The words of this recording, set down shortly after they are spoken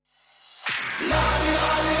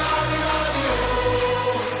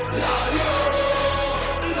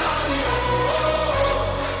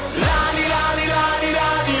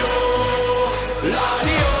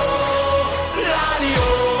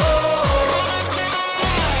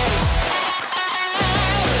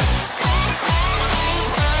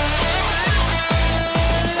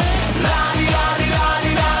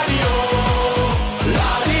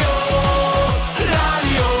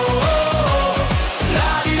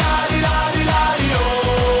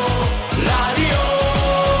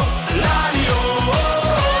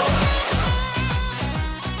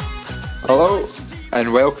Hello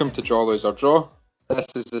and welcome to Draw Lose or Draw. This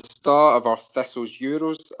is the start of our Thistles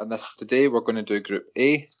Euros, and today we're going to do Group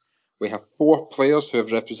A. We have 4 players who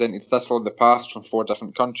have represented Thistle in the past from 4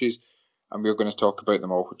 different countries, and we're going to talk about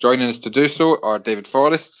them all. Joining us to do so are David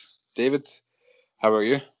Forrest. David, how are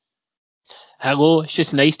you? Hello, it's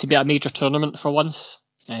just nice to be at a major tournament for once.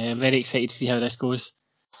 Very excited to see how this goes.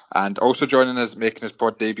 And also joining us, making his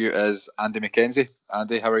pod debut, is Andy McKenzie.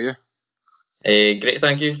 Andy, how are you? Great,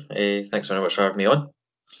 thank you. Thanks very much for having me on.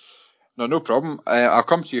 No problem. I'll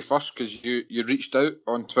come to you first because you reached out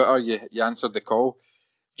on Twitter. You answered the call.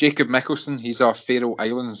 Jacob Michelson, he's our Faroe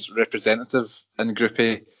Islands representative in Group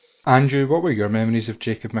A. Andrew, what were your memories of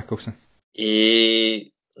Jacob Michelson?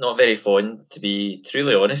 Not very fond, to be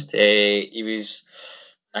truly honest. I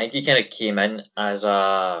think he kind of came in as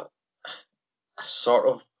a sort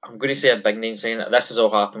of, I'm going to say a big name signing. This has all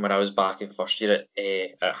happened when I was back in first year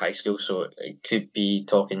at high school, so it could be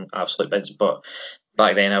talking absolute bits, but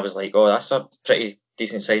back then I was like, oh, that's a pretty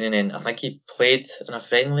decent signing, and I think he played in a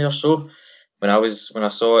friendly or so when I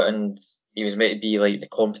saw it, and he was meant to be like the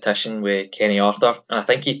competition with Kenny Arthur, and I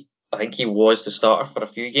think he was the starter for a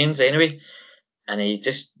few games anyway, and he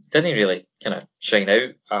just didn't really kind of shine out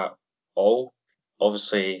at all.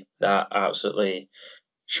 Obviously, that absolutely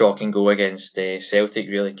shocking goal against Celtic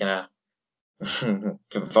really kind of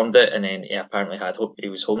confirmed it, and then he apparently he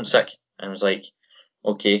was homesick and was like,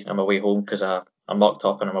 okay, I'm away home because I'm locked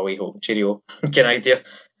up and I'm away home, cheerio, kind of idea.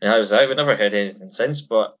 And I was we never heard anything since,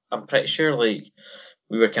 but I'm pretty sure like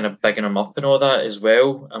we were kind of bigging him up and all that as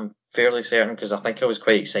well. I'm fairly certain because I think I was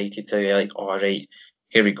quite excited to be like, all right,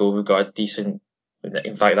 here we go, we've got a decent.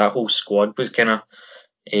 In fact, that whole squad was kind of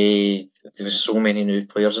there was so many new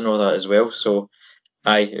players and all that as well, so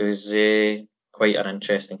it was quite an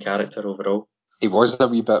interesting character overall. He was a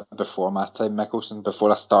wee bit before my time, Michelson,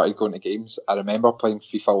 before I started going to games. I remember playing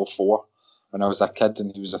FIFA 04 when I was a kid,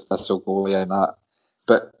 and he was a Thistle goalie and that.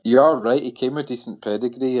 But you are right, he came with decent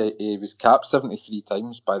pedigree. He was capped 73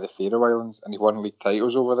 times by the Faroe Islands, and he won league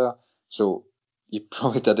titles over there. So you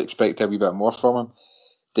probably did expect a wee bit more from him.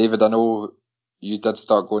 David, I know you did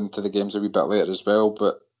start going to the games a wee bit later as well,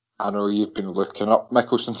 but I know you've been looking up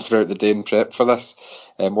Michelson throughout the day in prep for this.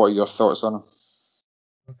 What are your thoughts on him?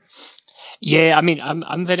 Yeah, I mean,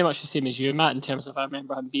 I'm very much the same as you, Matt, in terms of I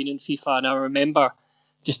remember him being in FIFA, and I remember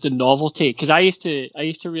just the novelty, because I used to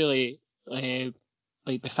really be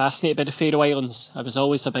fascinated by the Faroe Islands. I was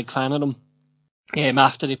always a big fan of them.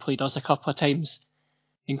 After they played us a couple of times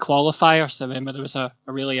in qualifiers, I remember there was a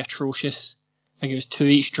really atrocious, I think it was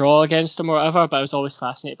 2-each draw against them or whatever, but I was always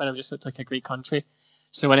fascinated by them. It just looked like a great country.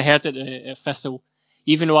 So when I heard that at Thistle,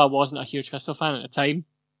 even though I wasn't a huge Thistle fan at the time,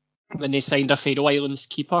 when they signed a Faroe Islands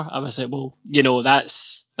keeper, I was like, well,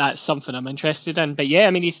 that's something I'm interested in. But yeah,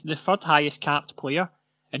 I mean, he's the 3rd highest capped player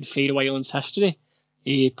in Faroe Islands history.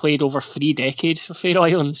 He played over 3 decades for Faroe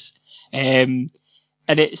Islands. And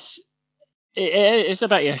it's a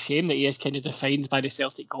bit of a shame that he is kind of defined by the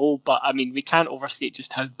Celtic goal, but I mean, we can't overstate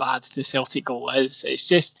just how bad the Celtic goal is. It's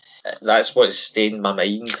just... That's what stayed in my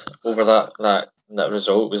mind over that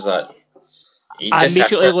result, was that I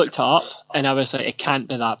immediately looked up and I was like, it can't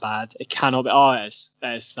be that bad. It cannot be. Oh, it is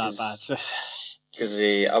that bad. Because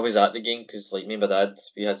I was at the game, because like me and my dad,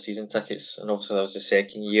 we had season tickets, and obviously that was the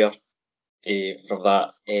second year from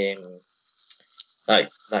that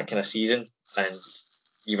kind of season, and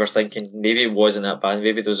you were thinking maybe it wasn't that bad,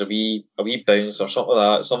 maybe there was a wee bounce or something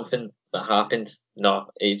like that, something that happened. No,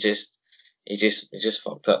 he just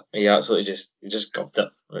fucked it. He absolutely just gubbed it,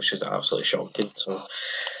 which is absolutely shocking. So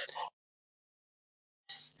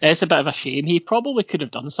it's a bit of a shame. He probably could have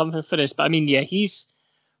done something for us, but I mean, yeah, he's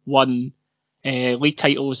won league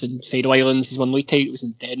titles in Faroe Islands. He's won league titles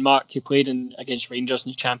in Denmark. He played against Rangers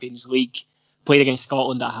in the Champions League. Played against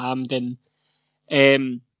Scotland at Hampden.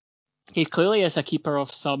 He clearly is a keeper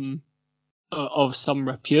of some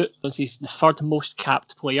repute. He's the 3rd most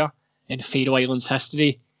capped player in Faroe Islands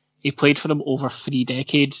history. He played for them over 3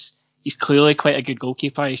 decades. He's clearly quite a good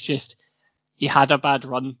goalkeeper. It's just he had a bad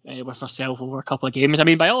run with herself over a couple of games. I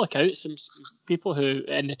mean, by all accounts, some people who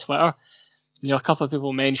in the Twitter A couple of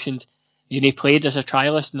people mentioned he played as a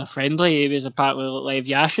trialist in a friendly. He was apparently like Lev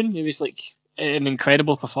Yashin. It was like an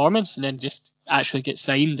incredible performance, and then just actually get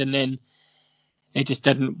signed, and then it just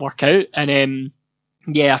didn't work out. And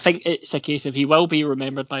I think it's a case of he will be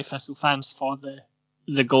remembered by Thistle fans for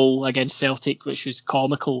the goal against Celtic, which was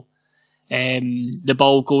comical. The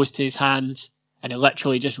ball goes to his hand and it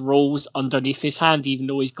literally just rolls underneath his hand, even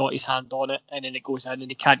though he's got his hand on it, and then it goes in and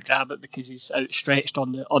he can't grab it because he's outstretched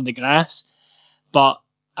on the grass. But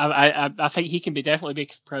I think he can definitely be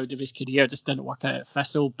proud of his career. It just didn't work out at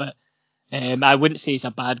Thistle, but I wouldn't say he's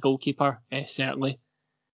a bad goalkeeper, certainly.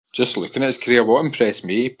 Just looking at his career, what impressed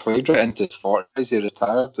me, he played right into his 40s. He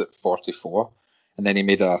retired at 44, and then he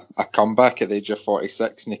made a comeback at the age of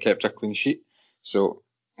 46, and he kept a clean sheet. So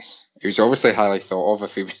he was obviously highly thought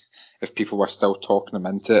of if people were still talking him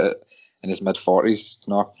into it in his mid-40s.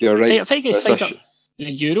 No, you're right. I think he signed up in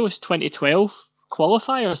the Euros 2012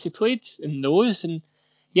 qualifiers. He played in those, and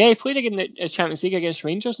he played again in the Champions League against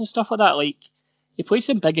Rangers and stuff like that. Like, he played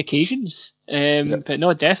some big occasions, but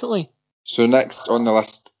no, definitely. So next on the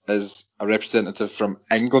list is a representative from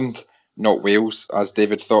England, not Wales, as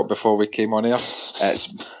David thought before we came on air.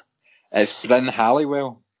 It's Bryn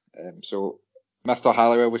Halliwell. So Mr.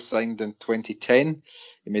 Halliwell was signed in 2010.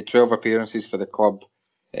 He made 12 appearances for the club.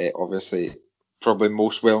 Obviously, probably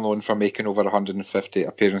most well known for making over 150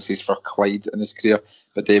 appearances for Clyde in his career.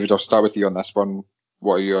 But David, I'll start with you on this one.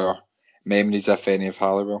 What are your memories, if any, of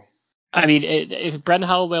Halliwell? I mean, Bryn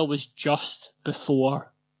Halliwell was just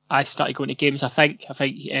before I started going to games. I think.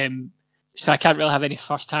 So I can't really have any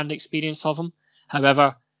first-hand experience of him.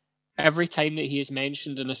 However, every time that he is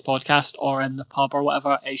mentioned in this podcast or in the pub or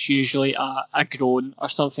whatever, it's usually a groan or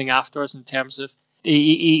something afterwards, in terms of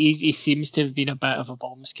he seems to have been a bit of a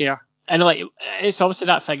bomb scare. And like, it's obviously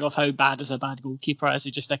that thing of how bad is a bad goalkeeper. Is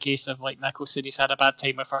it just a case of like Mickelson, he's had a bad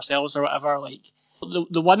time with ourselves or whatever? Like,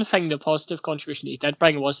 the one thing, the positive contribution that he did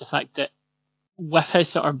bring was the fact that with his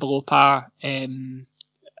sort of below par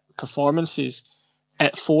performances,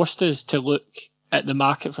 it forced us to look at the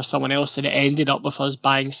market for someone else, and it ended up with us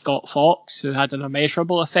buying Scott Fox, who had an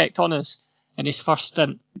immeasurable effect on us in his first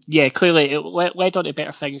stint. Yeah, clearly it led on to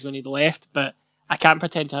better things when he left, but I can't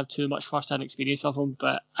pretend to have too much first-hand experience of him,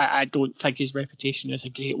 but I don't think his reputation is a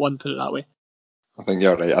great one, put it that way. I think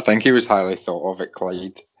you're right. I think he was highly thought of at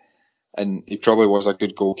Clyde, and he probably was a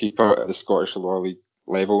good goalkeeper at the Scottish Lower League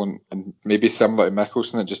level, and maybe similar to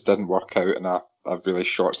Mickelson, it just didn't work out in a really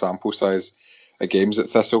short sample size of games at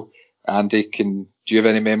Thistle. Andy, do you have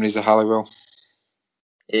any memories of Halliwell?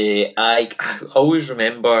 I always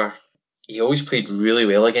remember he always played really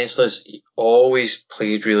well against us. He always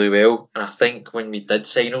played really well, and I think when we did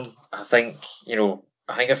sign him, I think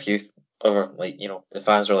a few other, like, the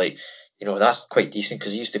fans were like, that's quite decent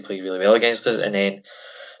because he used to play really well against us. And then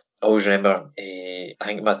I always remember, I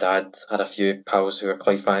think my dad had a few pals who were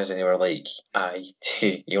Clyde fans, and they were like, aye,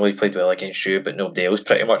 he only played well against you, but nobody else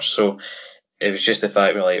pretty much. So it was just the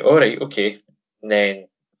fact we're like, all right, okay. And then,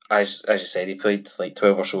 as you said, he played like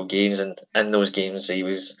 12 or so games, and in those games he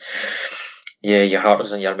was, your heart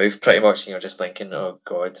was in your mouth pretty much, and you're just thinking, oh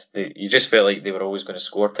God, you just felt like they were always going to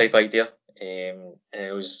score type idea. And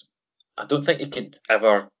it was, I don't think he could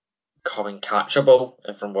ever come and catch a ball,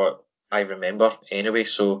 from what I remember anyway.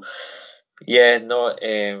 So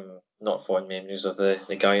not fond memories of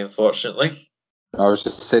the guy, unfortunately. I was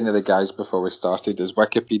just saying to the guys before we started, his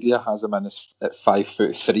Wikipedia has him at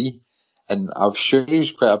 5'3", and I'm sure he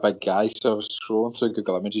was quite a big guy, so I was scrolling through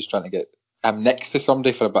Google Images trying to get him next to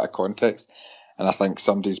somebody for a bit of context, and I think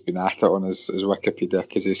somebody's been at it on his Wikipedia,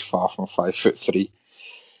 because he's far from 5'3".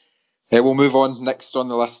 We'll move on. Next on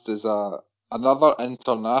the list is another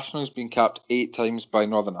international who's been capped 8 times by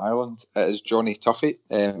Northern Ireland. It is Johnny Tuffy.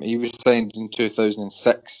 He was signed in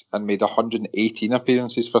 2006 and made 118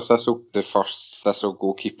 appearances for Thistle. The first Thistle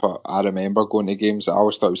goalkeeper I remember going to games. I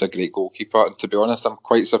always thought he was a great goalkeeper, and to be honest, I'm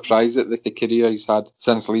quite surprised at the career he's had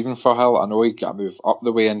since leaving Firhill. I know he got a move up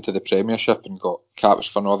the way into the Premiership and got caps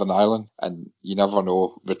for Northern Ireland, and you never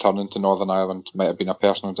know, returning to Northern Ireland might have been a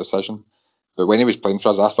personal decision. But when he was playing for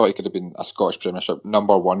us, I thought he could have been a Scottish Premiership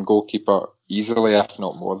 #1 goalkeeper easily, if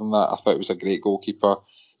not more than that. I thought he was a great goalkeeper.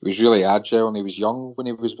 He was really agile, and he was young when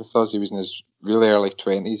he was with us. He was in his really early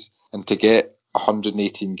 20s. And to get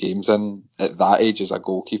 118 games in at that age as a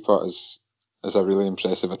goalkeeper is a really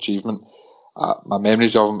impressive achievement. My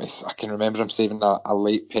memories of him is, I can remember him saving a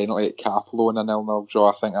late penalty at Capello in a 0-0 draw.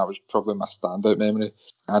 I think that was probably my standout memory.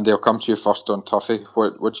 Andy, I'll come to you first on Tuffy.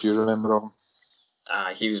 What do you remember of him?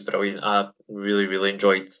 He was brilliant. I really, really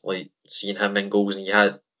enjoyed seeing him in goals, and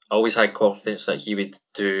I always had confidence that he would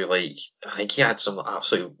do, I think he had some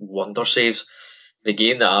absolute wonder saves. the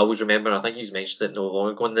game that I always remember, and I think he's mentioned it no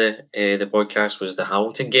long ago on the podcast, was the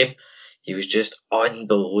Hamilton game. He was just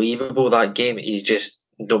unbelievable that game. He just,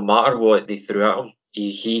 no matter what they threw at him,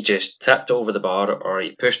 he just tipped over the bar, or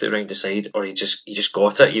he pushed it around the side, or he just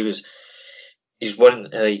got it. He's one,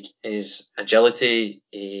 like, his agility,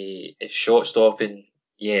 his shot stopping,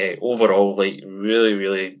 yeah, overall, like, really,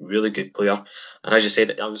 really, really good player. And as you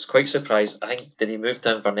said, I was quite surprised. I think, did he move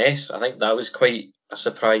to Inverness? I think that was quite a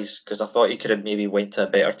surprise, because I thought he could have maybe went to a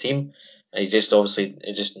better team. And he just, obviously,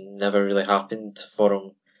 it just never really happened for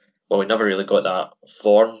him. Well, he never really got that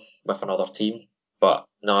form with another team. But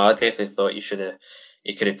no, I definitely thought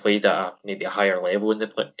he could have played at maybe a higher level in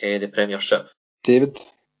the Premiership. David?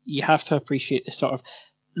 You have to appreciate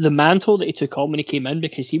the mantle that he took on when he came in,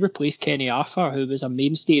 because he replaced Kenny Arthur, who was a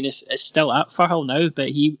mainstay and is still at Firhill now. But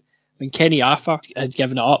when Kenny Arthur had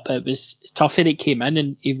given it up, it was Tuffy that came in,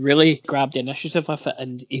 and he really grabbed the initiative with it,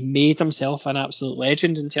 and he made himself an absolute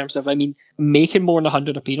legend in terms of, making more than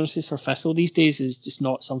 100 appearances for Thistle these days is just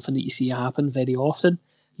not something that you see happen very often.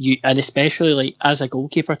 And especially, like, as a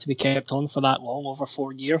goalkeeper, to be kept on for that long, over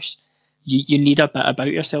 4 years, you need a bit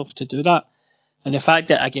about yourself to do that. And the fact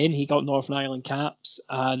that, again, he got Northern Ireland caps,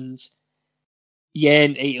 and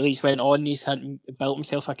and he's went on, he's built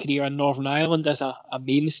himself a career in Northern Ireland as a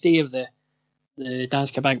mainstay of the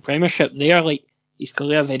Danske Bank Premiership there. Like, he's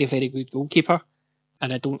clearly a very, very good goalkeeper,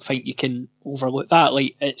 and I don't think you can overlook that.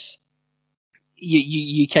 Like, it's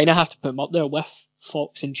you kind of have to put him up there with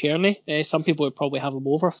Fox and Cherney. Some people would probably have him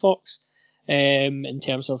over Fox in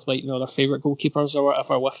terms of, like, their favourite goalkeepers or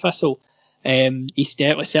whatever with Thistle. He's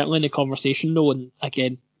certainly in the conversation though, and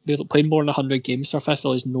again, playing more than 100 games for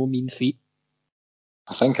Thistle is no mean feat.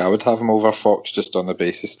 I think I would have him over Fox just on the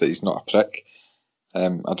basis that he's not a prick.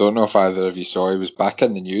 I don't know if either of you saw, he was back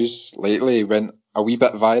in the news lately. He went a wee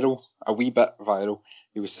bit viral.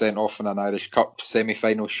 He was sent off in an Irish Cup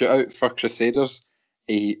semi-final shootout for Crusaders.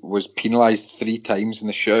 He was penalised 3 times in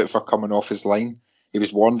the shootout for coming off his line. He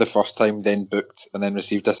was warned the first time, then booked, and then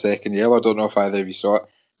received a second yellow. I don't know if either of you saw it.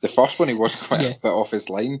 The first one, he was quite a bit off his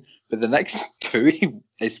line, but the next 2,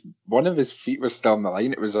 one of his feet was still on the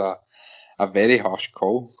line. It was a very harsh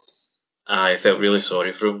call. I felt really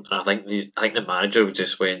sorry for him. I think the manager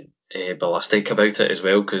just went ballistic about it as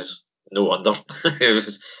well, because no wonder. it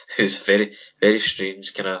was very, very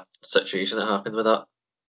strange kind of situation that happened with that.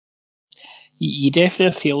 You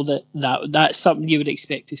definitely feel that's something you would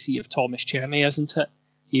expect to see of Thomas Cherney, isn't it?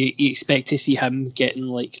 You expect to see him getting,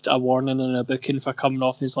 like, a warning and a booking for coming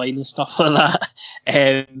off his line and stuff like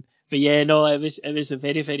that. But yeah, no, it was a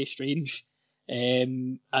very, very strange,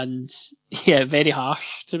 and yeah, very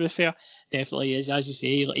harsh, to be fair. Definitely is, as you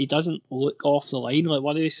say. Like, he doesn't look off the line. Like,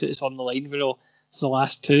 one of his suits on the line for the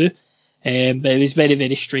last 2, but it was very,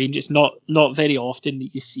 very strange. It's not very often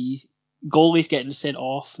that you see goalies getting sent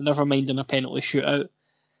off, never mind in a penalty shootout.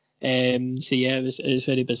 So yeah, it was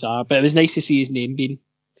very bizarre, but it was nice to see his name being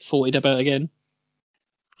floated about again.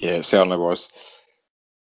 Yeah, it certainly was.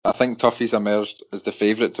 I think Tuffy's emerged as the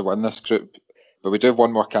favourite to win this group, but we do have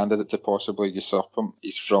one more candidate to possibly usurp him.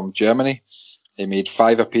 He's from Germany. He made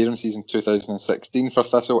 5 appearances in 2016 for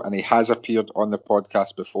Thistle, and he has appeared on the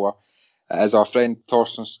podcast before. It is our friend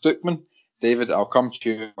Thorsten Stuckmann. David, I'll come to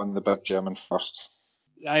you on the big German first.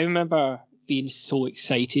 I remember being so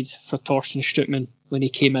excited for Thorsten Stuckmann when he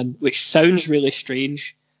came in, which sounds really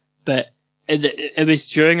strange, but it was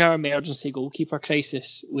during our emergency goalkeeper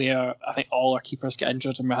crisis where I think all our keepers got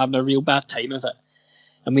injured and we're having a real bad time of it.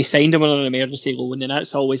 And we signed him on an emergency loan, and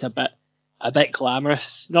that's always a bit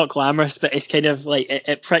glamorous. Not glamorous, but it's kind of like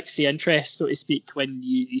it pricks the interest, so to speak, when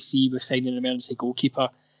you see we've signed an emergency goalkeeper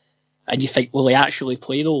and you think, will he actually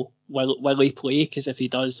play though? Will he play? Because if he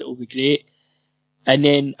does, it'll be great. And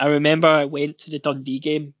then I remember I went to the Dundee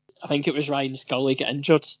game. I think it was Ryan Scully got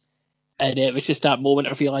injured. And it was just that moment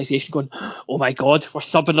of realisation going, oh my God, we're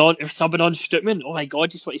subbing on Stuckmann. Oh my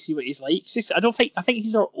God, just want to see what he's like. I think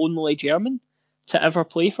he's our only German to ever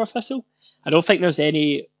play for Thistle. I don't think there's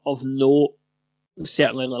any of note,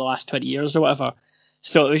 certainly in the last 20 years or whatever.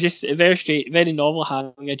 So it was just very novel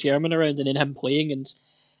having a German around and then him playing. And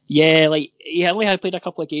yeah, like, he only had played a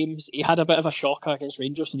couple of games. He had a bit of a shocker against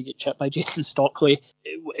Rangers and he got chipped by Jason Stockley.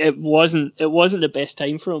 It wasn't the best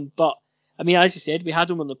time for him, but I mean, as you said, we had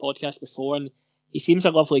him on the podcast before, and he seems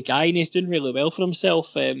a lovely guy, and he's doing really well for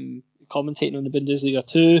himself, commentating on the Bundesliga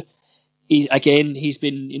too. He's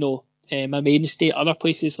been, a mainstay at other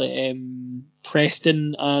places like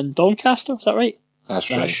Preston and Doncaster. Is that right? That's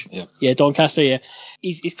right. Yeah. Yeah, Doncaster. Yeah,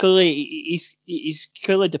 he's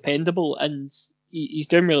clearly dependable, and he's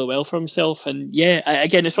doing really well for himself. And yeah,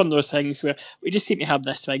 again, it's one of those things where we just seem to have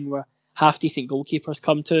this thing where half decent goalkeepers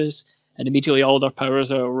come to us. and immediately all their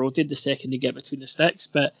powers are eroded the second they get between the sticks.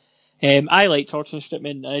 But I like Torsten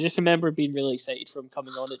Strickman. I just remember being really excited for him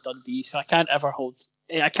coming on at Dundee, so I can't ever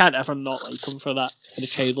not like him for that kind of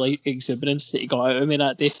childlike exuberance that he got out of me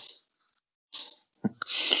that day.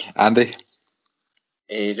 Andy?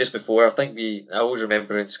 Just before, I always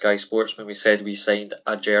remember in Sky Sports when we said we signed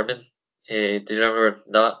a German. Do you remember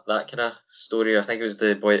that kind of story? I think it was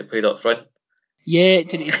the boy that played up front. Yeah,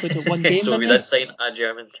 did he play the one game? So we did sign a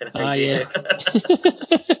German kind of yeah.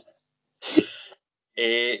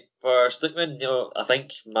 For Stickman, I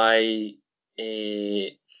think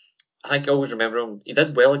I always remember him. He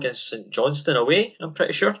did well against St Johnstone away, I'm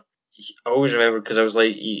pretty sure. I always remember because I was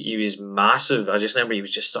like, he was massive. I just remember he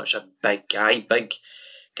was just such a big guy, big,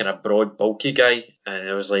 kind of broad, bulky guy. And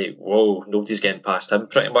I was like, whoa, nobody's getting past him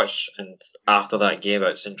pretty much. And after that game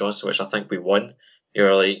at St Johnstone, which I think we won, you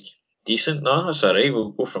were like, decent, no, that's alright,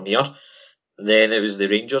 we'll go from here. Then it was the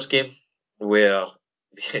Rangers game where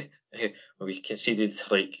we conceded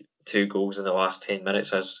like 2 goals in the last 10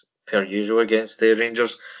 minutes as per usual against the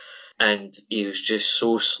Rangers. And he was just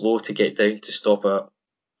so slow to get down to stop a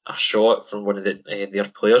shot from one of their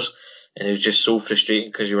players, and it was just so frustrating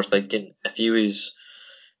because you were thinking if he was,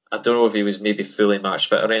 I don't know if he was maybe fully match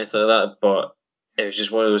fit or anything like that, but it was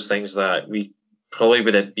just one of those things that we probably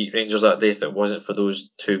would have beat Rangers that day if it wasn't for those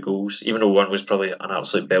 2 goals, even though one was probably an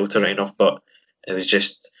absolute belter right enough, but it was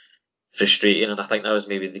just frustrating, and I think that was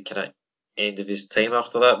maybe the kind of end of his time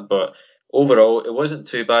after that. But overall, it wasn't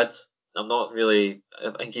too bad. I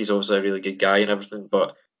think he's also a really good guy and everything,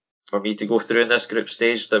 but for me to go through in this group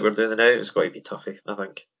stage that we're doing now, it's got to be toughy, I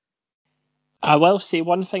think. I will say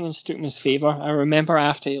one thing in Stuckman's favour. I remember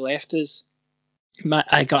after he left us,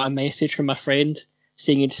 I got a message from a friend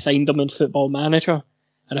saying he'd signed him in Football Manager,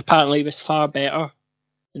 and apparently he was far better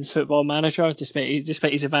in Football Manager, despite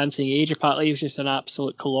his advancing age. Apparently he was just an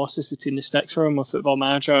absolute colossus between the sticks for him with Football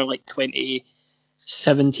Manager, like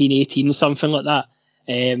 2017, 18, something like that.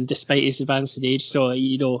 Despite his advancing age, so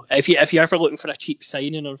if you're ever looking for a cheap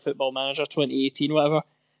signing on Football Manager 2018, whatever,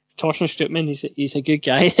 Torsten Strickman, he's a good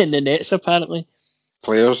guy in the nets apparently.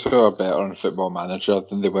 Players who are better in Football Manager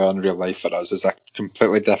than they were in real life for us is a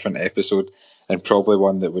completely different episode, and probably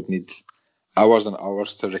one that would need hours and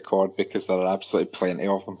hours to record because there are absolutely plenty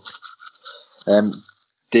of them.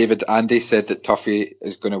 David, Andy said that Tuffy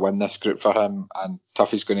is going to win this group for him, and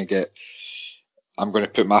Tuffy's going to get. I'm going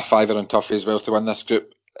to put my fiver on Tuffy as well to win this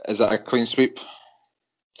group. Is it a clean sweep?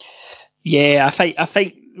 Yeah, I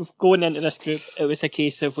think going into this group, it was a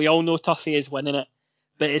case of we all know Tuffy is winning it,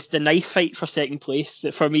 but it's the knife fight for second place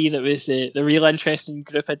that for me that was the real interesting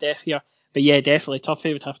group of death here. But yeah, definitely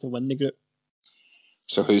Tuffy would have to win the group.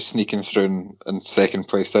 So who's sneaking through in second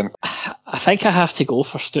place then? I think I have to go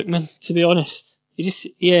for Stuckman, to be honest. I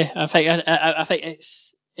think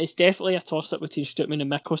it's definitely a toss up between Stuckman and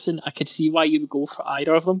Mikkelsen. I could see why you would go for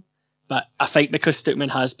either of them, but I think because Stuckman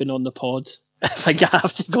has been on the pod, I think I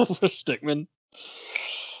have to go for Stuckman.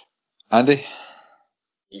 Andy?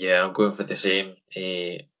 Yeah, I'm going for the same.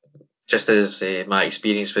 Just as my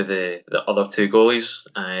experience with the other 2 goalies,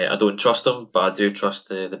 I don't trust them, but I do trust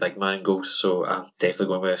the big man in goals, so I'm definitely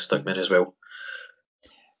going with Stuckman as well.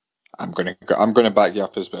 I'm going to back you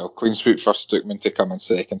up as well. Clean sweep for Stuckman to come in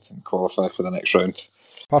second and qualify for the next round.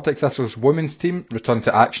 Partick Thistle's women's team returned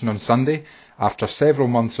to action on Sunday after several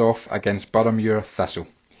months off against Boroughmuir Thistle.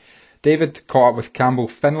 David caught up with Campbell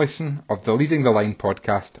Finlayson of the Leading the Line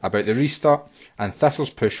podcast about the restart and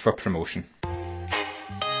Thistle's push for promotion.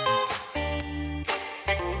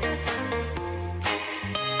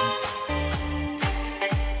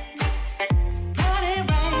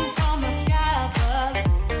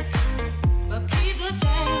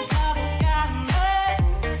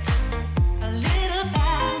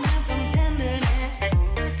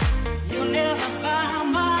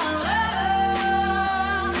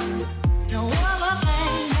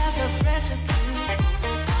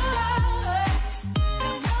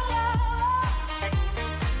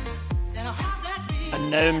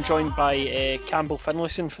 Now I'm joined by Campbell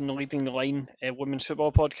Finlayson from the Leading the Line Women's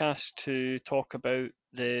Football Podcast to talk about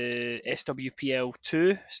the SWPL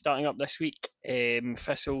 2 starting up this week.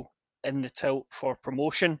 Thistle in the tilt for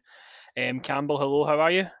promotion. Campbell, hello, how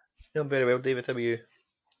are you? I'm very well, David. How are you?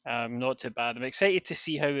 Not too bad. I'm excited to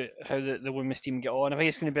see how the women's team get on. I think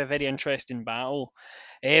it's going to be a very interesting battle.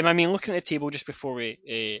 Looking at the table just before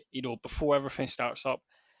before everything starts up,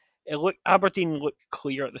 Aberdeen looked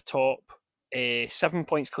clear at the top. 7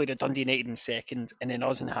 points clear of Dundee United in second, and then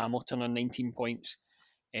us and Hamilton on 19 points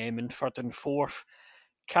in third and fourth.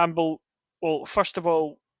 Campbell, well, first of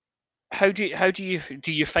all, how do you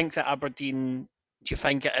think that Aberdeen Do you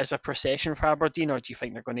think it is a procession for Aberdeen, or do you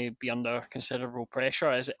think they're going to be under considerable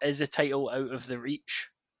pressure? Is the title out of the reach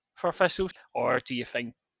for Thistle, or do you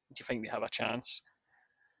think they have a chance?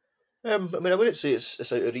 I wouldn't say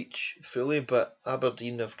it's out of reach fully, but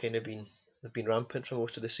Aberdeen have kind of been rampant for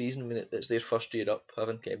most of the season. It's their first year up,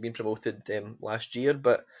 having kind of been promoted last year,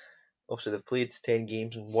 but obviously they've played 10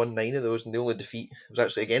 games and won 9 of those, and the only defeat was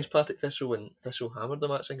actually against Partick Thistle when Thistle hammered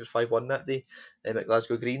them. I think it was 5-1 that day at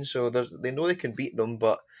Glasgow Green. So they know they can beat them,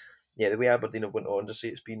 but yeah, the way Aberdeen have went on to say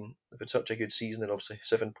they've had such a good season, and obviously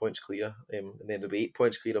 7 points clear, and then they'll be 8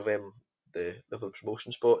 points clear of the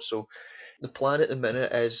promotion spot. So the plan at the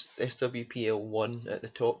minute is SWPL 1 at the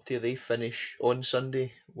top tier. They finish on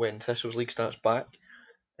Sunday when Thistle's league starts back.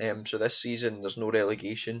 So this season there's no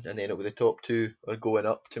relegation, and then it'll be the top two are going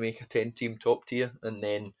up to make a 10-team top tier, and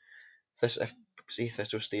then if say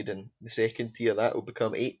Thistle stayed in the second tier, that will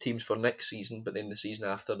become 8 teams for next season, but then the season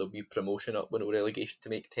after there'll be promotion up with no relegation to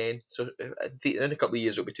make 10. So in a couple of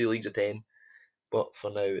years it'll be 2 leagues of 10, but for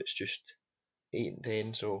now it's just 8 and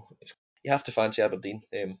 10. So you have to fancy Aberdeen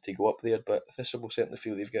to go up there, but Thistle will certainly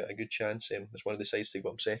feel they've got a good chance as one of the sides to go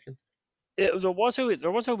up second. There was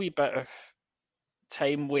a wee bit of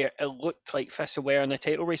time where it looked like Thistle were in the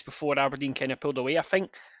title race before Aberdeen kind of pulled away. I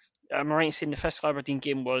think I'm right in saying the Thistle Aberdeen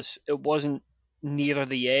game wasn't near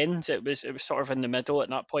the end. It was sort of in the middle at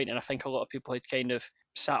that point, and I think a lot of people had kind of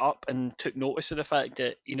sat up and took notice of the fact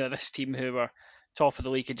that this team who were top of the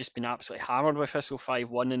league had just been absolutely hammered with Thistle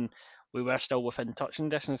 5-1, and we were still within touching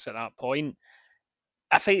distance at that point.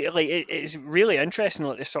 I think it's really interesting,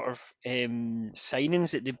 like the sort of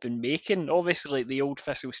signings that they've been making. Obviously, like the old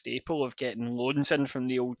Thistle staple of getting loans in from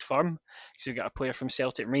the old firm, because we've got a player from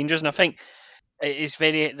Celtic Rangers, and I think it is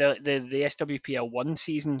the SWPL 1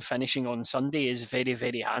 season finishing on Sunday is very,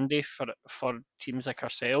 very handy for teams like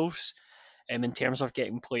ourselves, in terms of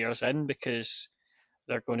getting players in, because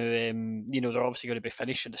they're going to they're obviously going to be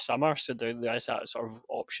finished for the summer, so there is that sort of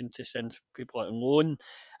option to send people out on loan.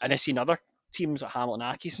 And I've seen other teams like Hamilton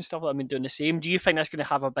Accies and stuff like that have been doing the same. Do you think that's going to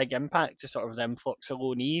have a big impact to sort of the influx of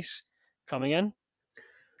loanees coming in?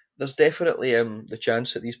 There's definitely the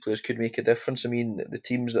chance that these players could make a difference. The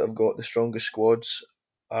teams that have got the strongest squads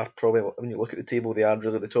are probably, when you look at the table, they are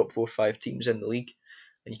really the top 4 or 5 teams in the league,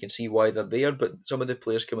 and you can see why they're there. But some of the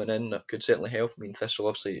players coming in that could certainly help. Thistle,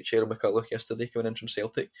 obviously, Cheryl McCulloch yesterday coming in from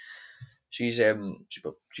Celtic. She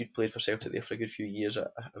played for Celtic there for a good few years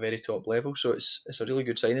at a very top level, so it's a really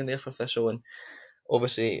good signing there for Thistle. And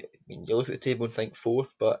obviously, you look at the table and think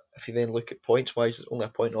fourth, but if you then look at points wise, it's only a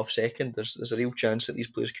point off second. There's a real chance that these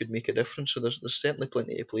players could make a difference. So there's certainly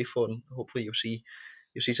plenty to play for, and hopefully you'll see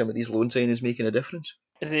some of these loan signings making a difference.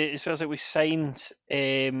 It feels like we signed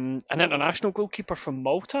an international goalkeeper from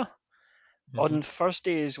Malta on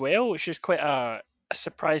Thursday as well, which is quite a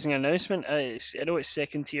surprising announcement. I know it's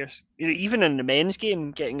second tier. Even in the men's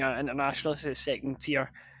game, getting an internationalist at second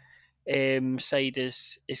tier side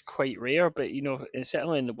is quite rare, but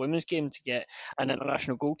certainly in the women's game to get an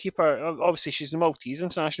international goalkeeper. Obviously, she's the Maltese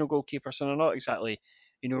international goalkeeper, so they're not exactly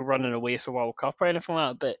running away for World Cup or anything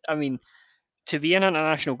like that. But to be an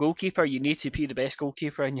international goalkeeper, you need to be the best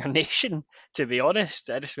goalkeeper in your nation. To be honest,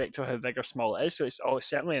 irrespective of how big or small it is, so it's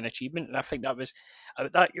certainly an achievement, and I think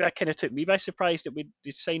that kind of took me by surprise that we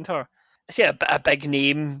signed her. I say a big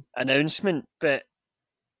name announcement, but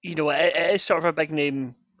it is sort of a big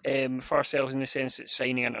name for ourselves in the sense that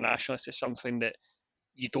signing internationalists is something that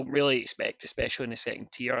you don't really expect, especially in the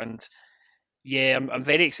second tier. And yeah, I'm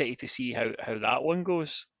very excited to see how that one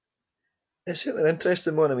goes. It's certainly an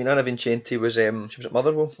interesting one. Anna Vincenti was she was at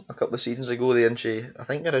Motherwell a couple of seasons ago there, and she, I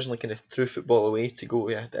think, originally kind of threw football away to go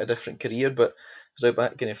a different career, but was out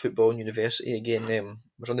back in football and university again.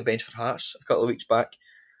 Was on the bench for Hearts a couple of weeks back,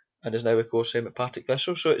 and is now, of course, at Partick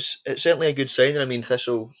Thistle. So it's certainly a good signing.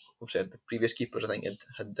 Thistle, obviously, the previous keepers, I think,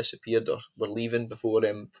 had disappeared or were leaving before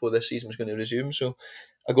this season was going to resume. So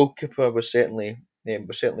a goalkeeper was certainly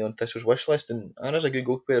on Thistle's wish list. And Anna's a good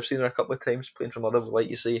goalkeeper. I've seen her a couple of times playing for Motherwell, like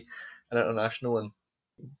you say, an international. And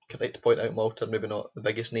correct to point out, Malta maybe not the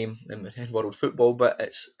biggest name in world football, but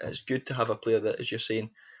it's good to have a player that, as you're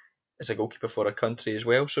saying, is a goalkeeper for a country as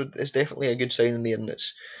well. So it's definitely a good signing there, and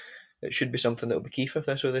it should be something that will be key for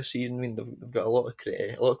Thistle this season. They've got a lot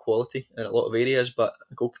of quality in a lot of areas, but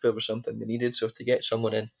a goalkeeper was something they needed. So to get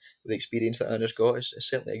someone in with the experience that Anna's got is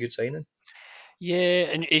certainly a good signing. Yeah,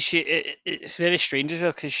 and it's very strange as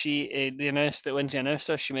well, because they announced that when she announced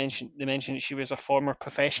her, they mentioned that she was a former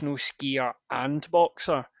professional skier and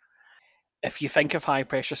boxer. If you think of high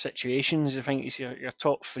pressure situations, I think it's your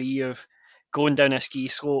top three of going down a ski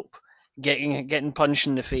slope, getting punched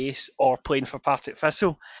in the face or playing for Partick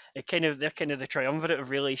Thistle. They're kind of the triumvirate of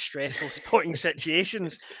really stressful sporting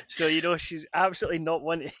situations. So she's absolutely not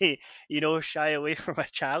one to shy away from a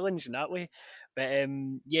challenge in that way. But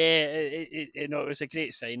yeah, it was a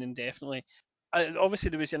great signing, definitely. Obviously,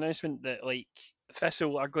 there was the announcement that like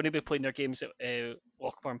Thistle are going to be playing their games at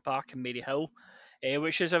Lochburn Park and Maryhill,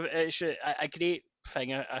 which is a great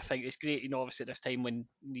thing. I think it's great, obviously at this time when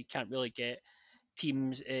you can't really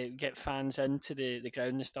teams get fans into the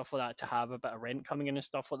ground and stuff like that to have a bit of rent coming in and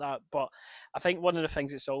stuff like that. But I think one of the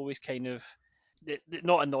things that's always kind of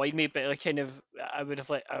not annoyed me, but like kind of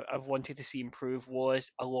I've wanted to see improve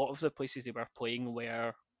was a lot of the places they were playing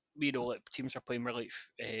where like teams are playing where like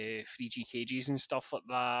 3G cages and stuff like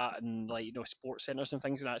that, and like sports centres and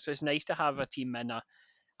things like that. So it's nice to have a team in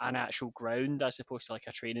an actual ground as opposed to like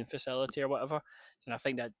a training facility or whatever. And I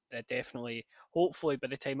think that definitely, hopefully, by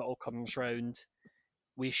the time it all comes round,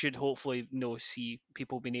 we should hopefully see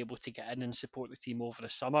people being able to get in and support the team over the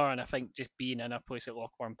summer. And I think just being in a place like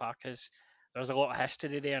Lochburn Park there's a lot of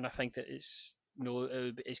history there, and I think that it's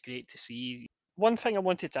great to see. One thing I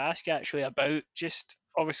wanted to ask you actually about just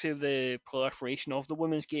obviously the proliferation of the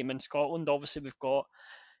women's game in Scotland. Obviously we've got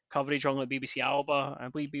coverage on like BBC Alba, I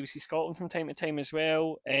believe BBC Scotland from time to time as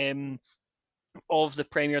well, of the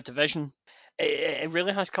Premier Division. It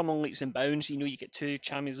really has come on leaps and bounds. You get 2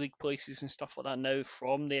 Champions League places and stuff like that now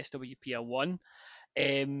from the SWPL 1.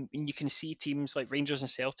 And you can see teams like Rangers and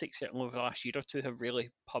Celtic, certainly over the last year or two, have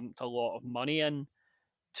really pumped a lot of money in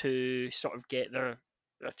to sort of get their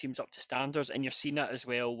teams up to standards. And you're seeing that as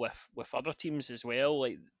well with other teams as well.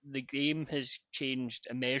 Like the game has changed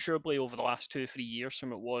immeasurably over the last 2 or 3 years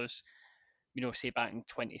from it was, say back in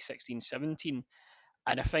 2016-17.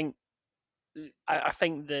 And I think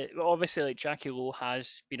that obviously like Jackie Lowe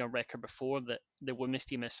has been on record before that the women's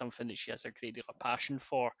team is something that she has a great deal of passion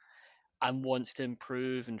for and wants to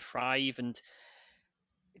improve and thrive. And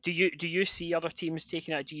do you see other teams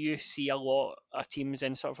taking it? Do you see a lot of teams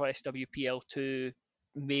in sort of SWPL two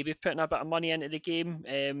maybe putting a bit of money into the game,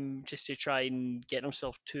 just to try and get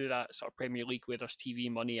themselves to that sort of Premier League where there's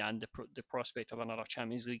TV money and the prospect of another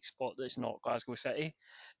Champions League spot that's not Glasgow City?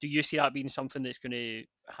 Do you see that being something that's going to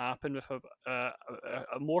happen with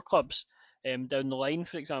more clubs down the line,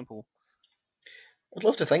 for example? I'd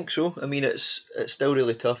love to think so. I mean, it's still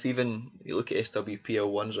really tough. Even you look at SWPL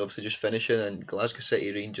ones, obviously just finishing, and Glasgow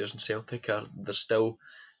City, Rangers, and Celtic they're still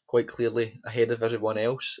quite clearly ahead of everyone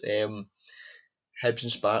else. Hibs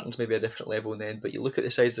and Spartans maybe a different level then, but you look at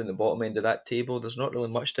the sides in the bottom end of that table, there's not really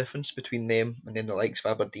much difference between them and then the likes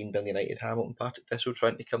of Aberdeen, Dundee United, Hamilton, Partick Thistle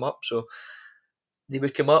trying to come up. So they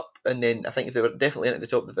would come up, and then I think if they were definitely in at the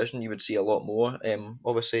top division, you would see a lot more.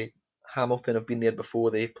 Obviously, Hamilton have been there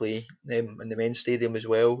before. They play in the men's stadium as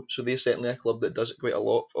well, so they're certainly a club that does it quite a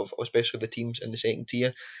lot of, especially the teams in the second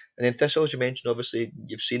tier. And then Thistle, as you mentioned, obviously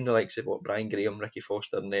you've seen the likes of Brian Graham, Ricky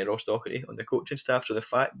Foster, and Ross Docherty on the coaching staff. So the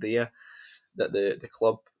fact there that the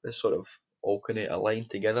club is sort of all kind of aligned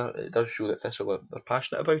together, it does show that Thistle are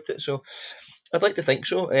passionate about it. So I'd like to think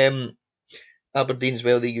so. Aberdeen as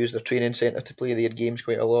well, they use their training centre to play their games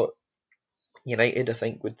quite a lot. United, I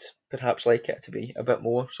think, would perhaps like it to be a bit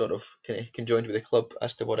more sort of kind of conjoined with the club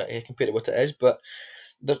as to what it compared to what it is. But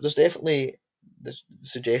there's definitely the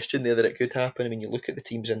suggestion there that it could happen. I mean, you look at the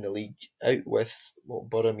teams in the league out with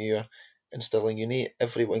Boroughmuir and Stirling Uni,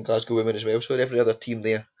 everyone, Glasgow Women as well. So every other team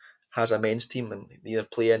there has a men's team and they either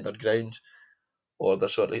play in their ground or they're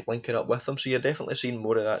sort of linking up with them. So you're definitely seeing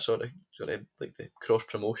more of that sort of like the cross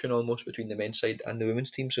promotion almost between the men's side and the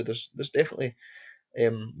women's team. So there's definitely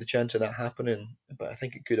the chance of that happening, but I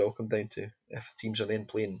think it could all come down to if teams are then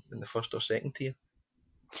playing in the first or second tier.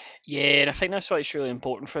 Yeah, and I think that's why it's really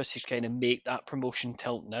important for us to kind of make that promotion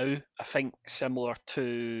tilt now. I think similar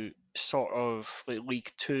to sort of like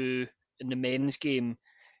League Two in the men's game,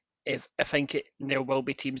 if I think there will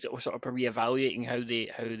be teams that will sort of be reevaluating how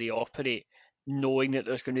they operate, knowing that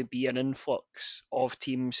there's going to be an influx of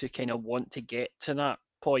teams who kind of want to get to that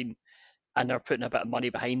point, and they're putting a bit of money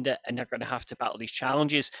behind it, and they're going to have to battle these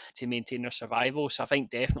challenges to maintain their survival. So I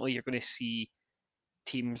think definitely you're going to see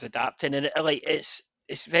teams adapting, and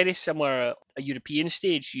it's very similar at a European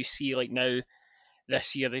stage. You see, like now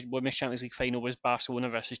this year, the Women's Champions League final was Barcelona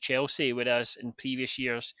versus Chelsea, whereas in previous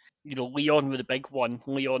years, Lyon were the big one.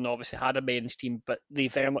 Lyon obviously had a men's team, but they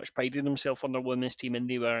very much prided themselves on their women's team, and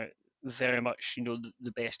they were very much,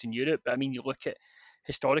 the best in Europe. But I mean, you look at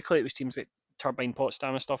historically, it was teams like Turbine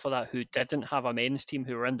Potsdam and stuff like that who didn't have a men's team,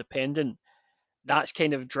 who were independent. That's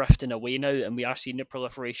kind of drifting away now, and we are seeing the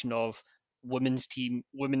proliferation of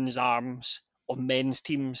women's arms, or men's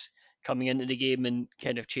teams coming into the game and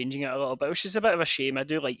kind of changing it a little bit, which is a bit of a shame. I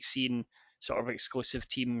do like seeing sort of exclusive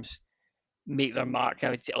teams make their mark. I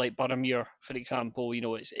would say, like Boroughmuir, for example,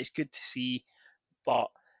 it's good to see, but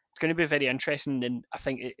it's going to be very interesting, and I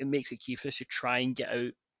think it makes it key for us to try and get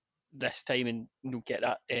out this time and get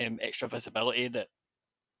that extra visibility that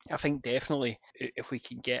I think definitely if we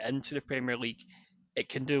can get into the Premier League, it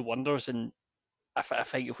can do wonders. And I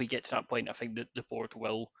think if we get to that point, I think that the board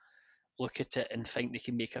will look at it and think they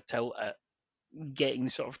can make a tilt at getting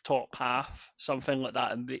sort of top half, something like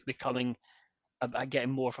that, and becoming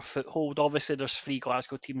getting more of a foothold. Obviously, there's 3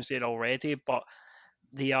 Glasgow teams there already, but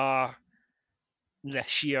they are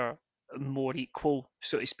this year more equal,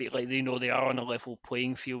 so to speak. Like they are on a level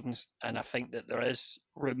playing field, and I think that there is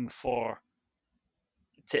room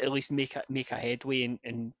to at least make a headway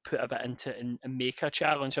and put a bit into it and make a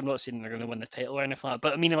challenge. I'm not saying they're going to win the title or anything like that,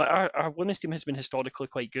 but I mean, like our women's team has been historically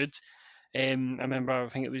quite good. I remember, I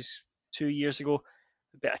think it was 2 years ago,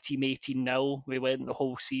 we beat a team 18-0. We went the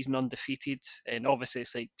whole season undefeated, and obviously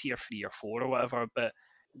it's like tier 3 or 4 or whatever, but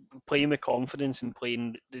playing with confidence and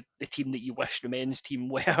playing the team that you wish the men's team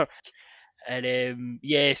were. And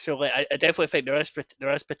so like I definitely think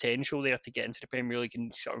there is potential there to get into the Premier League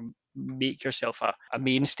and sort of make yourself a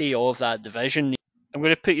mainstay of that division. I'm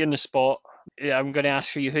going to put you on the spot. I'm going to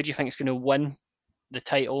ask for you, who do you think is going to win the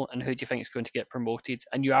title and who do you think is going to get promoted?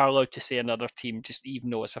 And you are allowed to say another team, just even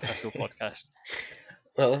though it's a Thistle podcast.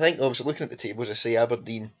 Well, I think obviously looking at the tables, I say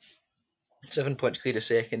Aberdeen 7 points clear of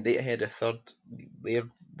second, 8 ahead of third.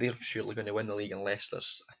 They're surely going to win the league unless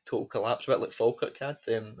there's a total collapse, a bit like Falkirk had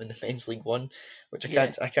in the Men's League One, which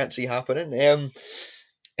I can't see happening.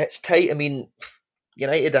 It's tight. I mean,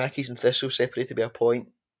 United, Accies, and Thistle separated by a point.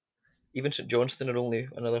 Even St Johnstone are only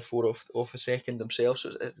another 4 off a second themselves,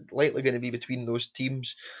 so it's likely going to be between those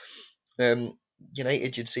teams.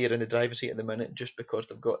 United, you'd say, are in the driving seat at the minute just because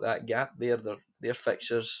they've got that gap there. Their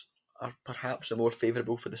fixtures are perhaps the more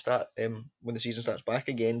favourable for the start when the season starts back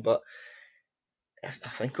again, but I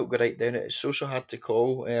think it'll go right down it. It's so hard to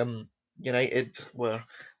call. United were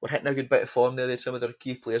hitting a good bit of form there. They had some of their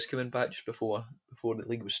key players coming back just before the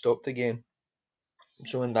league was stopped again.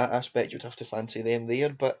 So in that aspect, you'd have to fancy them there.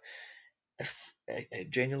 But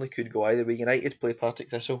it genuinely could go either way. United play Partick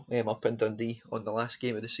Thistle up in Dundee on the last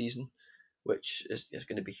game of the season, which is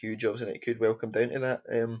going to be huge, obviously, and it could well come down to that.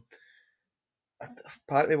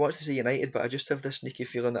 Part of me wants to say United, but I just have this sneaky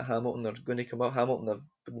feeling that Hamilton are going to come up. Hamilton have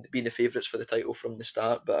been the favourites for the title from the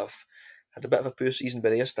start, but I've had a bit of a poor season by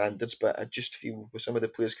their standards. But I just feel with some of the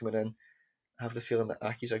players coming in, I have the feeling that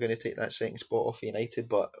Accies are going to take that second spot off United.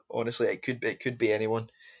 But honestly, it could be anyone,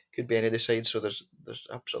 could be any of the sides. So there's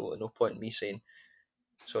absolutely no point in me saying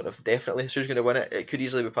sort of definitely who's going to win it. It could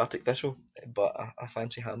easily be Partick Thistle, but I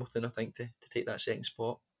fancy Hamilton, I think, to take that second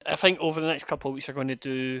spot. I think over the next couple of weeks, we're going to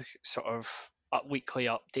do sort of weekly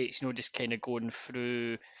updates, just kind of going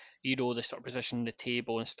through, the sort of position on the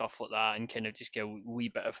table and stuff like that, and kind of just get a wee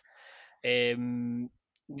bit of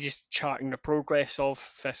just charting the progress of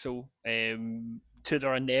Thistle to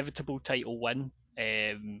their inevitable title win.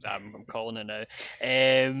 I'm calling it now.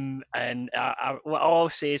 And what I'll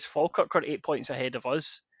say is Falkirk are 8 points ahead of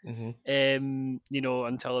us. Mm-hmm.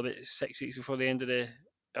 Until about 6 weeks before the end of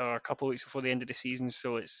or a couple of weeks before the end of the season.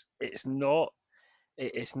 So it's not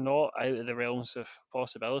out of the realms of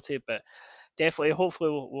possibility, but definitely,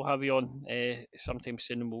 hopefully we'll have you on sometime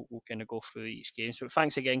soon, and we'll kind of go through each game. So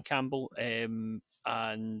thanks again, Campbell, and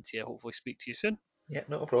yeah, hopefully speak to you soon. Yeah,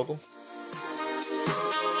 not a problem.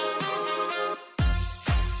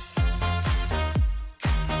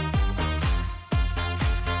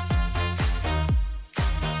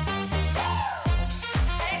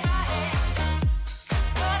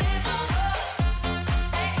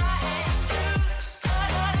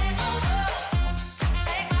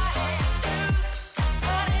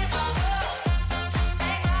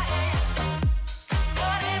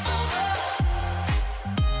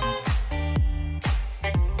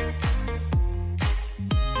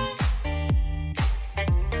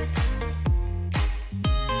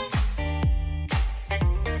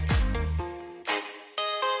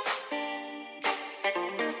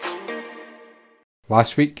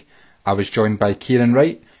 Last week, I was joined by Kieran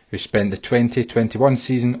Wright, who spent the 2021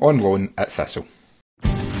 season on loan at Thistle.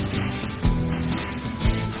 It's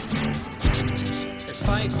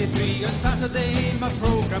 5 to 3 on Saturday, my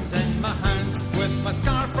programme's in my hand, with my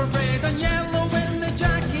scarf of red and yellow in the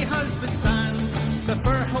Jackie Husband stand. The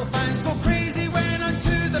Firhill fans go crazy when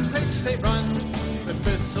onto the pitch they run. The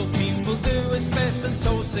Thistle team will do its best and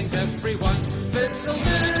so sings everyone. Thistle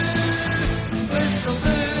do, Thistle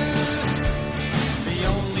do. The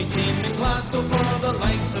only team in Glasgow for the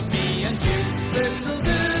likes of me and you. This'll do,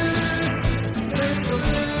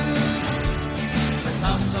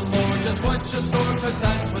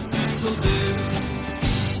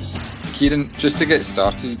 Kieran, just to get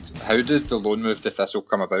started, how did the loan move to Thistle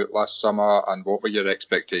come about last summer, and what were your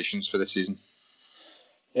expectations for the season?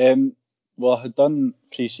 Well, I had done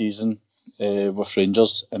pre-season with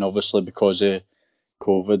Rangers, and obviously because of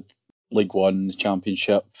COVID, League One, the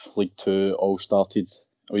Championship, League Two all started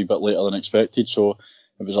a wee bit later than expected, so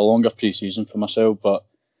it was a longer pre-season for myself, but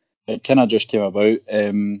it kind of just came about.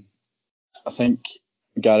 I think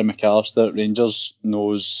Gary McAllister at Rangers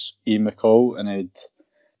knows Ian McCall, and I'd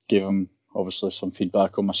gave him obviously some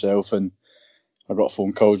feedback on myself, and I got a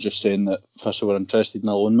phone call just saying that Thistle were interested in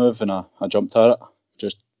a loan move, and I jumped at it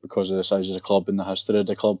just because of the size of the club and the history of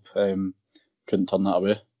the club. Couldn't turn that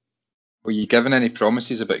away. Were you given any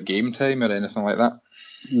promises about game time or anything like that?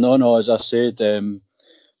 No, as I said,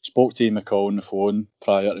 spoke to Ian McCall on the phone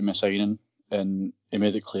prior to me signing, and he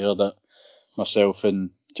made it clear that myself and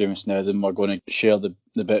Jamie Sneddon were going to share the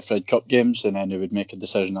Betfred Cup games, and then he would make a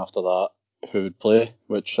decision after that who would play,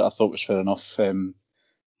 which I thought was fair enough.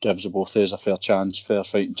 Gives the both of us a fair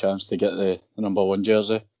fighting chance to get the number one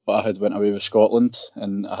jersey. But I had went away with Scotland,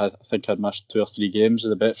 and I think I'd missed 2 or 3 games of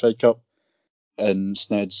the Betfred Cup. And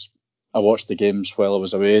I watched the games while I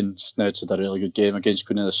was away, and Sneds had a really good game against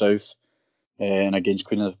Queen of the South and against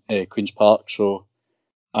Queen's Park. So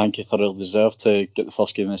I think he thoroughly deserved to get the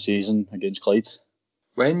first game of the season against Clyde.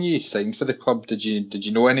 When you signed for the club, did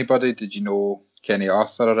you know anybody? Did you know Kenny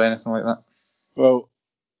Arthur or anything like that? Well,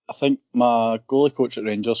 I think my goalie coach at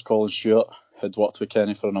Rangers, Colin Stewart, had worked with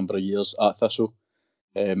Kenny for a number of years at Thistle,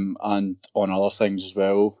 and on other things as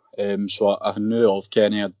well. So I knew of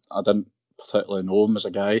Kenny. I didn't particularly know him as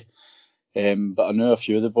a guy, but I knew a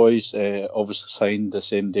few of the boys. Obviously signed the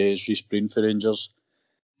same day as Rhys Breen for Rangers.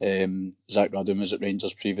 Zach Rudden was at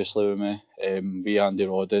Rangers previously with me. We, Andy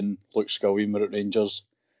Rodden, Luke Scullion were at Rangers.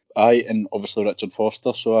 And obviously Richard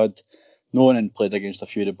Foster. So I'd known and played against a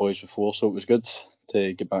few of the boys before, so it was good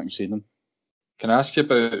to get back and see them. Can I ask you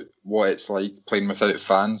about what it's like playing without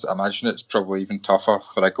fans? I imagine it's probably even tougher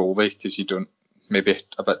for a goalie because you don't, maybe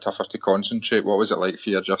a bit tougher to concentrate. What was it like for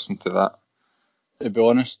you adjusting to that? To be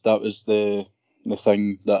honest, that was the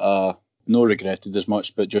thing that I not regretted as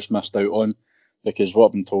much, but just missed out on, because what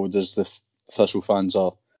I've been told is the Thistle fans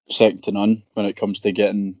are second to none when it comes to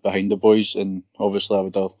getting behind the boys, and obviously I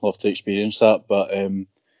would have loved to experience that, but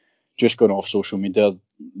just going off social media,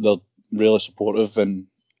 they're really supportive, and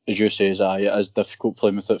as you say, it is difficult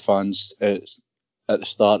playing without fans. At the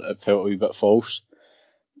start it felt a wee bit false,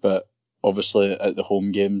 but obviously at the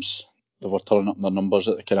home games they were turning up their numbers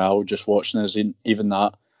at the Canal just watching us, and even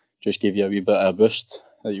that just gave you a wee bit of a boost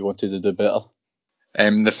that you wanted to do better.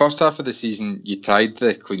 The first half of the season you tied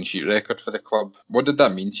the clean sheet record for the club. What did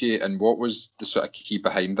that mean to you, and what was the sort of key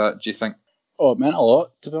behind that, do you think? Oh, it meant a lot,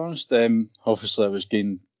 to be honest. Obviously I was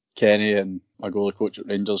getting Kenny and my goalie coach at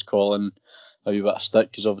Rangers, Colin, a wee bit of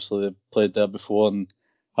stick because obviously they played there before, and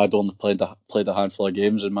I'd only played a handful of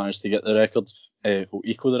games and managed to get the record,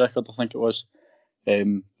 equal the record, I think it was.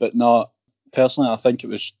 But no, personally I think it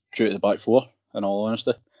was due to the back four, in all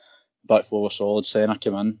honesty. Back four was solid. Senna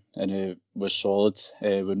came in and he was solid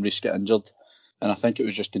when Rhys got injured, and I think it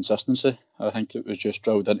was just consistency. I think it was just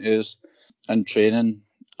drilled into us in training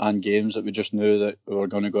and games that we just knew that we were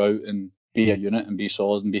going to go out and be a unit and be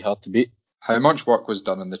solid and be hard to beat. How much work was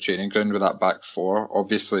done in the training ground with that back four?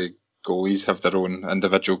 Obviously goalies have their own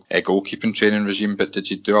individual goalkeeping training regime, but did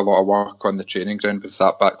you do a lot of work on the training ground with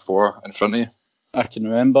that back four in front of you? I can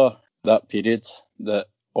remember that period that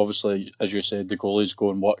obviously, as you said, the goalies go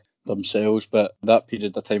and work themselves, but that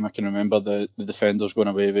period of time I can remember the defenders going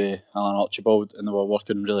away with Alan Archibald, and they were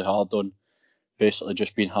working really hard on basically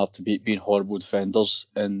just being hard to beat, being horrible defenders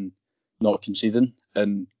and not conceding,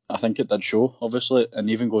 and I think it did show, obviously, and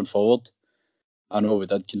even going forward I know we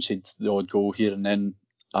did concede the odd goal here and then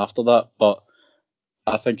after that, but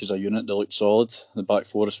I think as a unit they looked solid, the back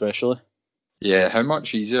four especially. Yeah, how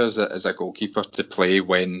much easier is it as a goalkeeper to play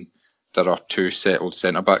when there are 2 settled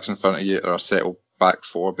centre-backs in front of you or a settled back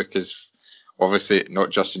four? Because obviously, not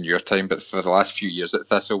just in your time, but for the last few years at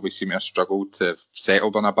Thistle, we seem to have struggled to have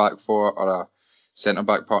settled on a back four or a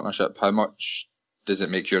centre-back partnership. How much does it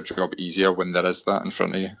make your job easier when there is that in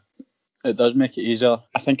front of you? It does make it easier.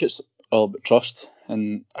 I think it's all about trust,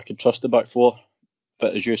 and I could trust the back four,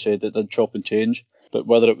 but as you said, it did chop and change. But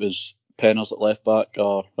whether it was Penners at left back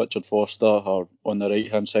or Richard Foster, or on the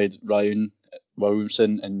right hand side Ryan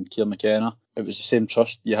Williamson and Keir McKenna, it was the same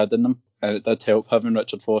trust you had in them, and it did help having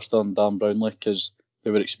Richard Foster and Dan Brownlee because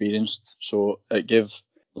they were experienced, so it gave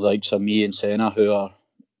the likes of me and Senna, who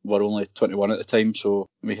were only 21 at the time, so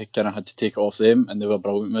we kind of had to take it off them, and they were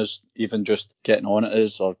brilliant with us, even just getting on at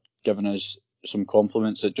us or giving us some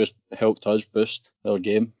compliments. It just helped us boost our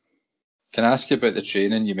game. Can I ask you about the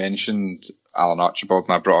training? You mentioned Alan Archibald,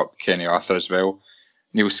 and I brought up Kenny Arthur as well.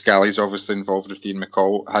 Neil Scally's obviously involved with Ian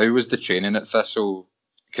McCall. How was the training at Thistle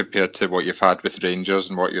compared to what you've had with Rangers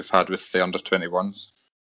and what you've had with the under-21s?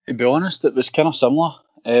 To be honest, it was kind of similar.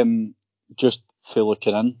 Just for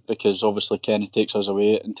looking in, because obviously Kenny takes us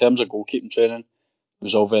away. In terms of goalkeeping training, it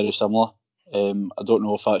was all very similar. I don't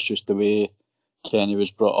know if that's just the way Kenny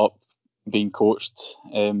was brought up, being coached,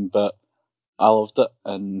 but I loved it,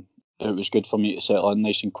 and it was good for me to settle in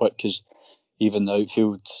nice and quick, because even the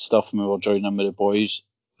outfield stuff when we were joining in with the boys,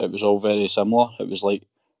 it was all very similar. It was like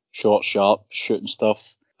short, sharp, shooting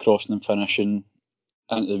stuff, crossing and finishing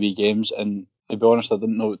into the wee games. And to be honest, I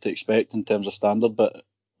didn't know what to expect in terms of standard, but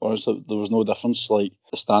honestly, there was no difference. Like,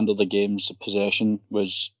 the standard of games, the possession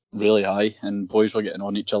was really high, and boys were getting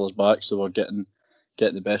on each other's backs, so they were getting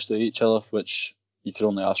the best of each other, which you could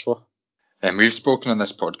only ask for. And we've spoken on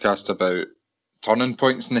this podcast about turning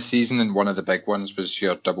points in the season, and one of the big ones was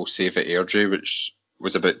your double save at Airdrie, which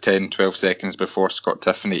was about 10-12 seconds before Scott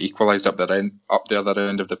Tiffany equalised up the other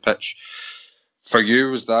end of the pitch. For you,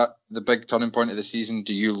 was that the big turning point of the season?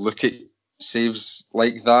 Do you look at saves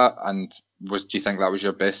like that, and do you think that was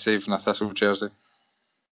your best save in a Thistle jersey?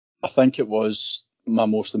 I think it was my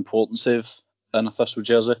most important save in a Thistle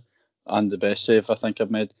jersey, and the best save I think I've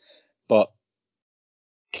made. But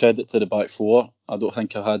credit to the back four, I don't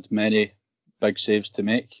think I had many big saves to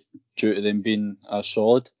make due to them being as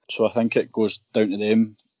solid. So I think it goes down to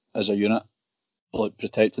them as a unit, like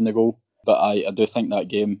protecting the goal. But I do think that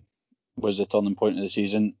game was the turning point of the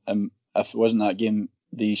season. If it wasn't that game,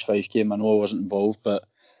 the East Fife game, I know I wasn't involved, but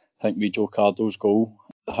I think with Joe Cardo's goal,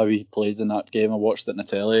 how he played in that game, I watched it in the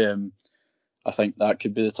telly. I think that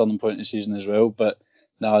could be the turning point of the season as well. But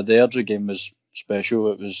the Airdrie game was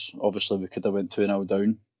special. It was obviously we could have went 2-0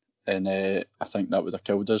 down, and I think that would have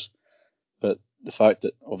killed us. But the fact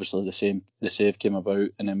that obviously the save came about,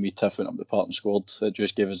 and then we Tiff went up the park and scored, it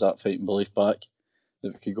just gave us that fighting belief back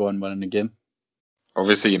that we could go on winning the game.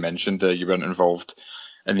 Obviously, you mentioned you weren't involved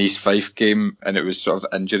in the East Fife game, and it was sort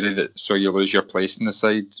of injury that saw you lose your place in the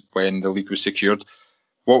side when the league was secured.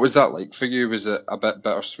 What was that like for you? Was it a bit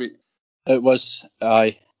bittersweet? It was.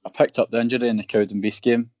 I picked up the injury in the Cowden Beast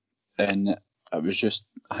game, and it was just,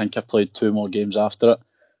 I think I played 2 more games after it,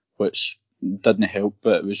 which didn't help,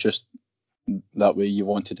 but it was just that way you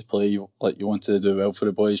wanted to play, you wanted to do well for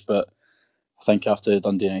the boys. But I think after the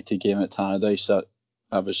Dundee United game at Tannadice,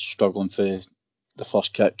 I was struggling for the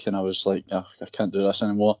first kick, and I was like, I can't do this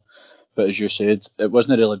anymore. But as you said, it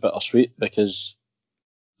wasn't really bittersweet, because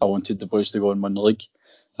I wanted the boys to go and win the league.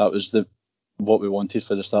 That was what we wanted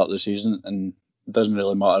for the start of the season, and it doesn't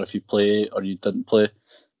really matter if you play or you didn't play,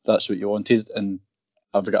 that's what you wanted. And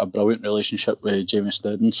I've got a brilliant relationship with Jamie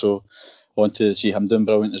Snedden, so I wanted to see him doing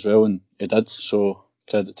brilliant as well, and he did, so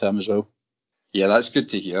credit to him as well. Yeah, that's good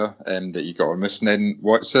to hear that you got on with Snedden.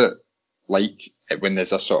 What's it like when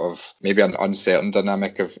there's a sort of maybe an uncertain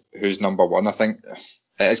dynamic of who's number one? I think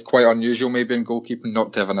it is quite unusual maybe in goalkeeping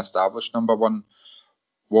not to have an established number one.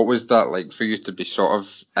 What was that like for you to be sort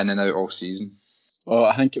of in and out all season? Well,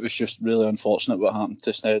 I think it was just really unfortunate what happened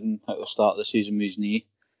to Snedden at the start of the season with his knee,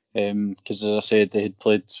 because as I said, they had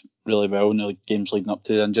played really well in the games leading up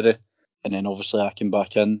to the injury, and then obviously I came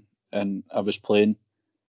back in and I was playing,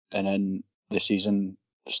 and then the season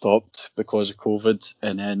stopped because of COVID,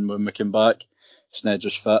 and then when we came back, Sned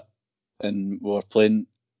was fit and we were playing.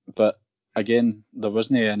 But again, there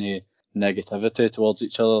wasn't any negativity towards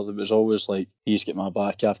each other. There was always like, he's got my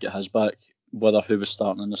back, I've got his back. Whether who was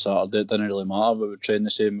starting on the Saturday, it didn't really matter. We would train the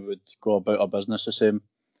same, we would go about our business the same.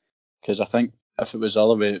 Because I think if it was the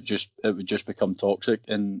other way, it would just become toxic.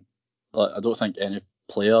 And like, I don't think any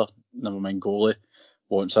player, never mind goalie,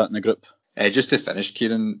 wants that in the group. Just to finish,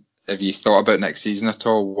 Kieran, have you thought about next season at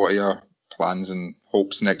all? What are your plans and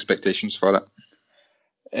hopes and expectations for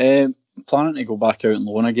it? Planning to go back out on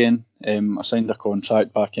loan again. I signed a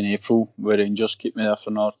contract back in April where Rangers keep me there for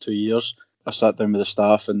another 2 years. I sat down with the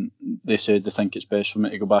staff and they said they think it's best for me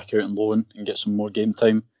to go back out on loan and get some more game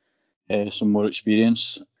time, some more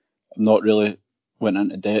experience. I've not really went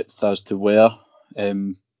into depth as to where,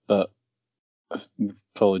 but we'll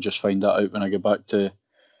probably just find that out when I get back to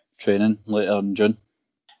training later in June.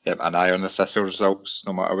 Yep, an eye on the Thistle results,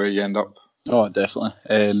 no matter where you end up. Oh, definitely.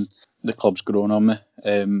 The club's grown on me.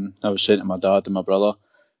 I was saying to my dad and my brother,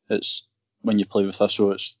 it's when you play with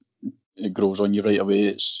Thistle, it grows on you right away.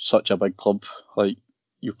 It's such a big club. Like,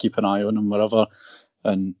 you keep an eye on them wherever.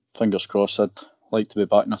 And fingers crossed, I'd like to be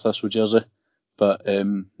back in a Thistle jersey. But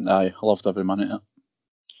I loved every minute of it.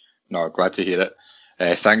 No, glad to hear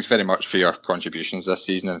it. Thanks very much for your contributions this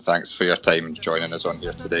season, and thanks for your time joining us on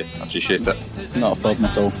here today. I appreciate it. Not a problem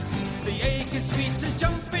at all. The ache is sweet to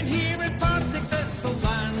jump in here in Partick Thistle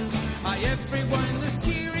land. Aye, everyone is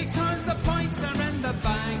cheery cause the points are in the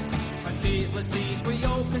bank. On days like these we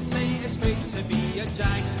all can say it's great to be a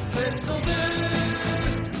Jack. This'll do,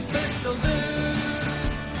 this'll do.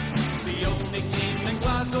 The only team in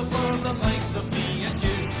Glasgow for the likes of me and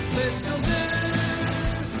you. This'll do,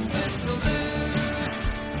 this'll do.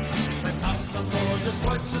 Let's have some more, just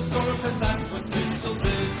watch the score cause that's what this'll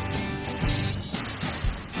do.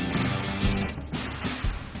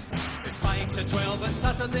 It's 5 to 12 on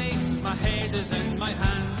Saturday, my head is in my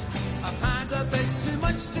hand. I've had a bit too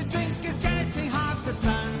much to drink, it's getting hard to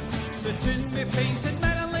stand. The tune we painted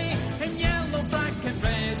merrily in yellow, black and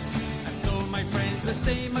red. And so my friends this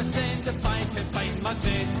day must send if I can find my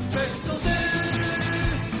bed. This'll do,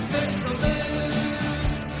 this'll do.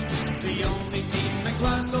 The only team in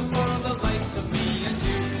Glasgow for the likes of me and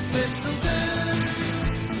you. This'll do,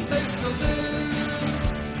 this'll do.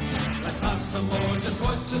 Let's have some more, just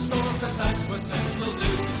watch the score cause that's what this'll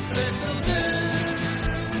do. This'll do,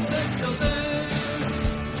 this'll do.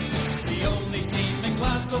 The only team in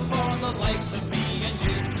Glasgow for the likes of me and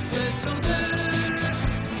you. This'll do,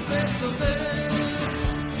 this'll do.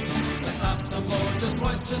 Let's have some more, just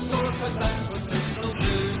watch the score cause that's what this'll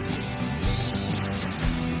do.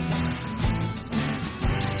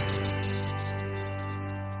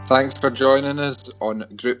 Thanks for joining us on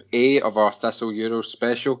Group A of our Thistle Euros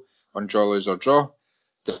special on Draw, Lose or Draw.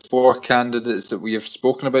 The 4 candidates that we have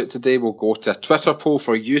spoken about today will go to a Twitter poll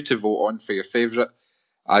for you to vote on for your favourite,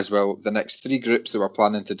 as well the next 3 groups that we're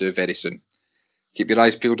planning to do very soon. Keep your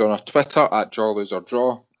eyes peeled on our Twitter at Draw, Lose or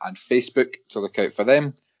Draw and Facebook to look out for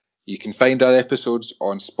them. You can find our episodes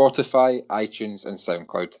on Spotify, iTunes and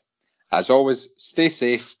SoundCloud. As always, stay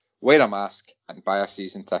safe, wear a mask and buy a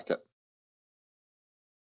season ticket.